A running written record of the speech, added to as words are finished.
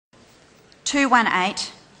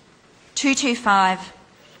218, 225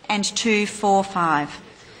 and 245.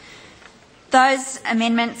 Those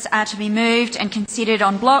amendments are to be moved and considered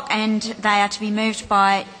en bloc, and they are to be moved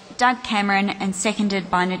by Doug Cameron and seconded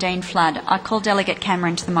by Nadine Flood. I call Delegate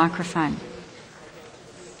Cameron to the microphone.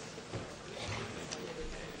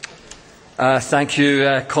 Thank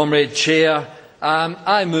you, Comrade Chair.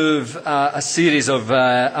 I move a series of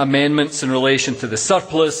amendments in relation to the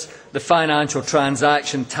surplus, the financial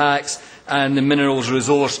transaction tax and the minerals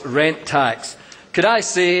resource rent tax. Could I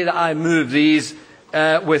say that I move these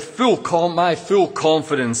with my full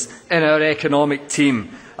confidence in our economic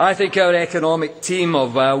team. I think our economic team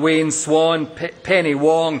of Wayne Swan, Penny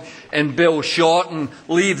Wong and Bill Shorten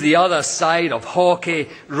leave the other side of Hawkey,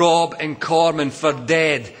 Rob and Cormann for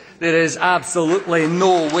dead. There is absolutely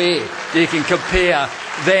no way you can compare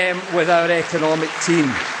them with our economic team.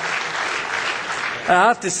 I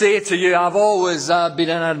have to say to you, I've always been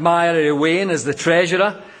an admirer of Wayne as the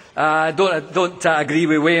Treasurer. I don't agree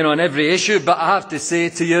with Wayne on every issue, but I have to say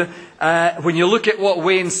to you, when you look at what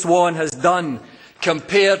Wayne Swan has done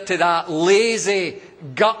compared to that lazy,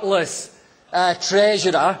 gutless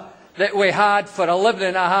Treasurer that we had for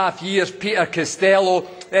 11.5 years, Peter Costello,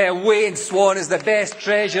 Wayne Swan is the best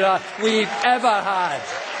Treasurer we've ever had.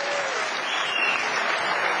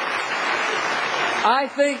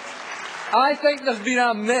 I think there's been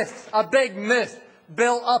a myth, a big myth,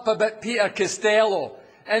 built up about Peter Costello.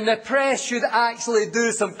 And the press should actually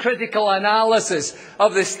do some critical analysis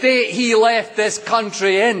of the state he left this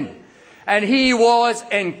country in. And he was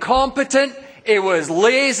incompetent, he was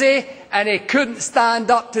lazy, and he couldn't stand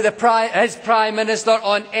up to his Prime Minister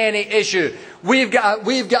on any issue. We've got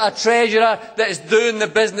a Treasurer that is doing the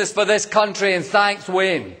business for this country, and thanks,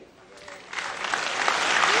 Wayne.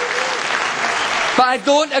 But I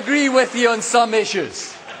don't agree with you on some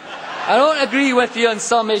issues. I don't agree with you on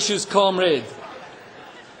some issues, comrade.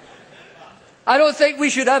 I don't think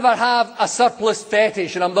we should ever have a surplus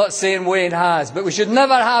fetish, and I'm not saying Wayne has, but we should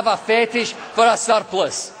never have a fetish for a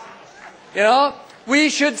surplus. You know, we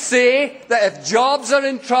should say that if jobs are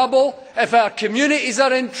in trouble, if our communities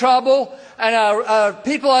are in trouble, and our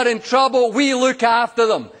people are in trouble, we look after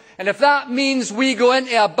them. And if that means we go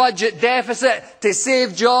into a budget deficit to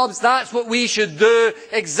save jobs, that's what we should do,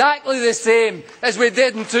 exactly the same as we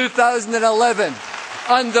did in 2011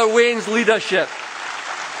 under Wayne's leadership.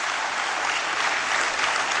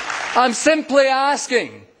 I'm simply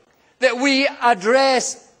asking that we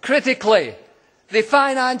address critically the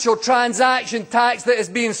financial transaction tax that is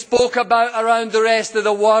being spoke about around the rest of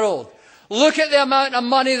the world. Look at the amount of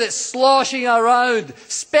money that's sloshing around,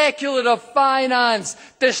 speculative finance,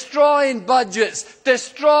 destroying budgets,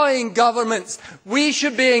 destroying governments. We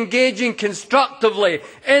should be engaging constructively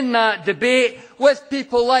in that debate with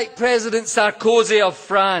people like President Sarkozy of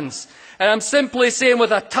France. And I'm simply saying,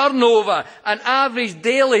 with a turnover, an average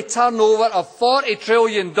daily turnover of $40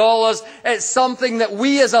 trillion, it's something that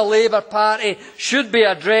we as a Labour Party should be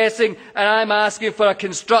addressing, and I'm asking for a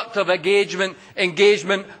constructive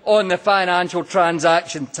engagement on the financial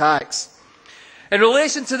transaction tax. In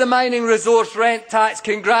relation to the mining resource rent tax,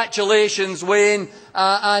 congratulations, Wayne,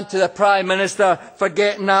 and to the Prime Minister for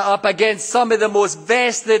getting that up against some of the most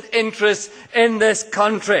vested interests in this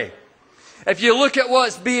country. If you look at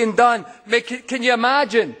what's being done, can you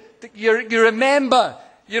imagine? You remember,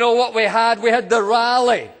 what we had? We had the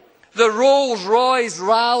rally, the Rolls-Royce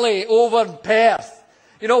rally over in Perth.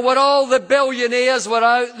 Where all the billionaires were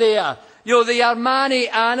out there. The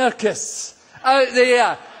Armani anarchists out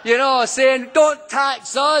there, saying, don't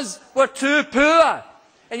tax us, we're too poor.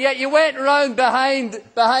 And yet you went round behind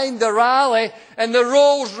the rally, and the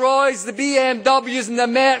Rolls-Royce, the BMWs and the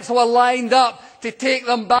Mercs were lined up to take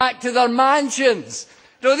them back to their mansions.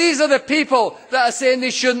 These are the people that are saying they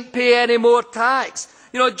shouldn't pay any more tax.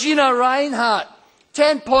 Gina Reinhardt,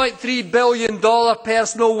 $10.3 billion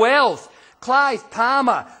personal wealth. Clive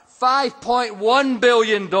Palmer, $5.1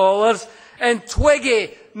 billion. And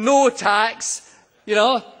Twiggy, no tax.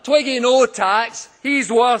 Twiggy, no tax.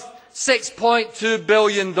 He's worth $6.2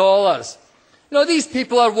 billion. These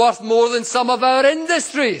people are worth more than some of our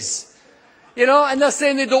industries. And they're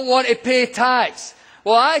saying they don't want to pay tax.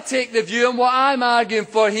 Well, I take the view, and what I'm arguing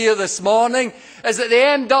for here this morning, is that the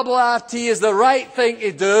MRRT is the right thing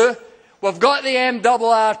to do. We've got the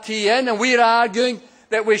MRRT in, and we're arguing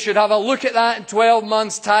that we should have a look at that in 12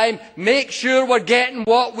 months' time, make sure we're getting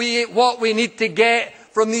what we need to get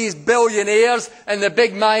from these billionaires and the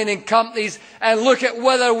big mining companies, and look at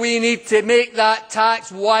whether we need to make that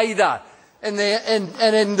tax wider in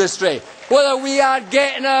industry, whether we are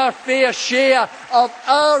getting our fair share of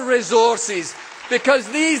our resources, because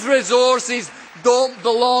these resources don't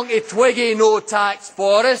belong to Twiggy no-tax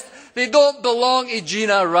Forrest. They don't belong to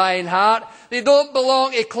Gina Reinhardt. They don't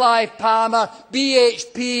belong to Clive Palmer,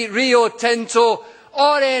 BHP, Rio Tinto,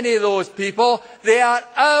 or any of those people. They are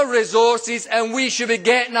our resources, and we should be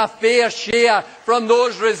getting a fair share from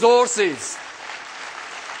those resources.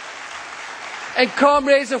 And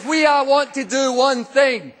comrades, if we want to do one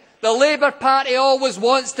thing, the Labour Party always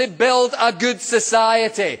wants to build a good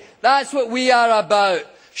society. That's what we are about.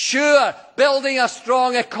 Sure, building a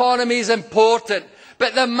strong economy is important,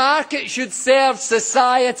 but the market should serve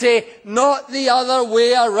society, not the other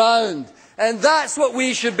way around. And that's what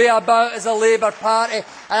we should be about as a Labour Party. And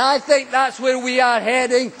I think that's where we are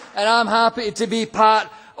heading, and I'm happy to be part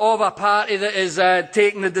of a party that is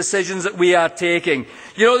taking the decisions that we are taking.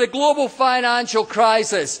 You know, the global financial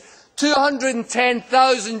crisis,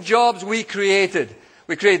 210,000 jobs we created.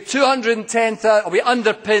 We created 210,000, we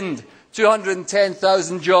underpinned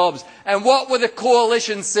 210,000 jobs. And what were the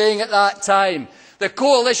coalition saying at that time? The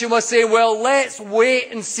coalition was saying, well, let's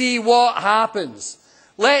wait and see what happens.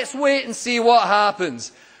 Let's wait and see what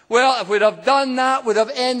happens. Well, if we'd have done that, we'd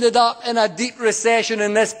have ended up in a deep recession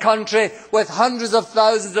in this country with hundreds of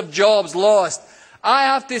thousands of jobs lost. I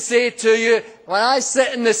have to say to you, when I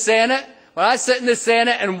sit in the Senate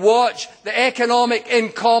and watch the economic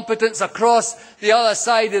incompetence across the other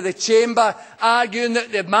side of the chamber, arguing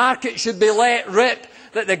that the market should be let rip,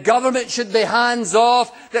 that the government should be hands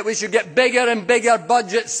off, that we should get bigger and bigger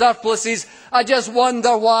budget surpluses, I just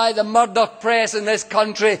wonder why the Murdoch press in this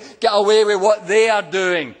country get away with what they are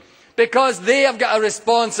doing. Because they have got a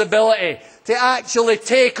responsibility to actually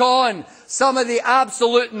take on some of the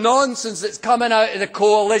absolute nonsense that's coming out of the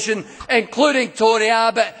coalition, including Tony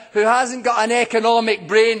Abbott, who hasn't got an economic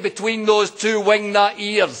brain between those two wingnut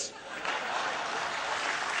ears.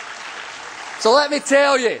 So let me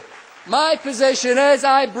tell you, my position is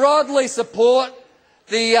I broadly support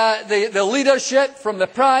the leadership from the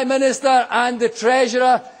Prime Minister and the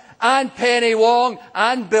Treasurer and Penny Wong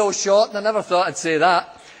and Bill Shorten. I never thought I'd say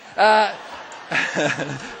that.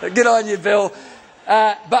 Good on you, Bill.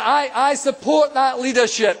 But I support that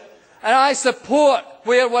leadership, and I support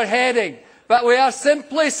where we're heading. But we are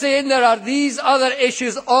simply saying there are these other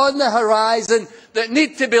issues on the horizon that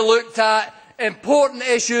need to be looked at, important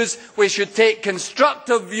issues. We should take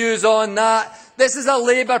constructive views on that. This is a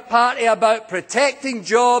Labour Party about protecting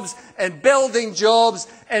jobs and building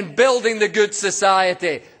the good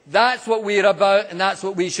society. That's what we're about, and that's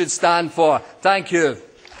what we should stand for. Thank you.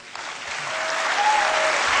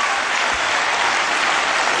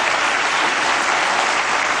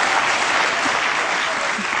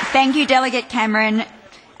 Thank you, Delegate Cameron.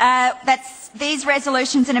 These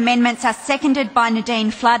resolutions and amendments are seconded by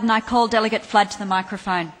Nadine Flood, and I call Delegate Flood to the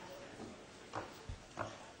microphone.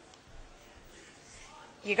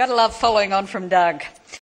 You've got to love following on from Doug.